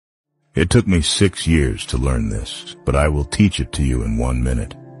It took me 6 years to learn this, but I will teach it to you in 1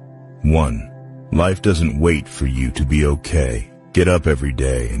 minute. 1. Life doesn't wait for you to be okay. Get up every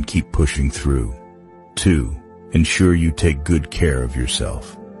day and keep pushing through. 2. Ensure you take good care of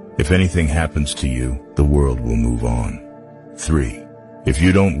yourself. If anything happens to you, the world will move on. 3. If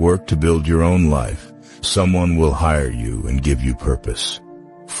you don't work to build your own life, someone will hire you and give you purpose.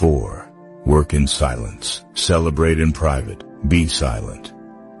 4. Work in silence. Celebrate in private. Be silent.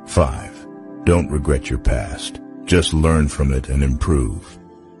 5. Don't regret your past. Just learn from it and improve.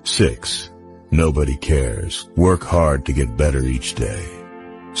 6. Nobody cares. Work hard to get better each day.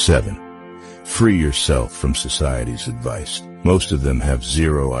 7. Free yourself from society's advice. Most of them have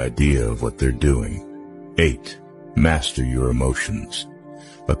zero idea of what they're doing. 8. Master your emotions.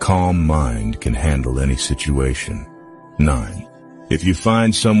 A calm mind can handle any situation. 9. If you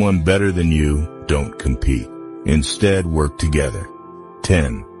find someone better than you, don't compete. Instead, work together.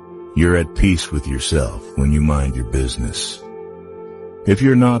 10. You're at peace with yourself when you mind your business. If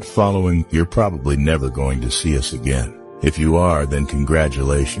you're not following, you're probably never going to see us again. If you are, then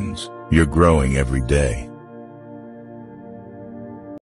congratulations. You're growing every day.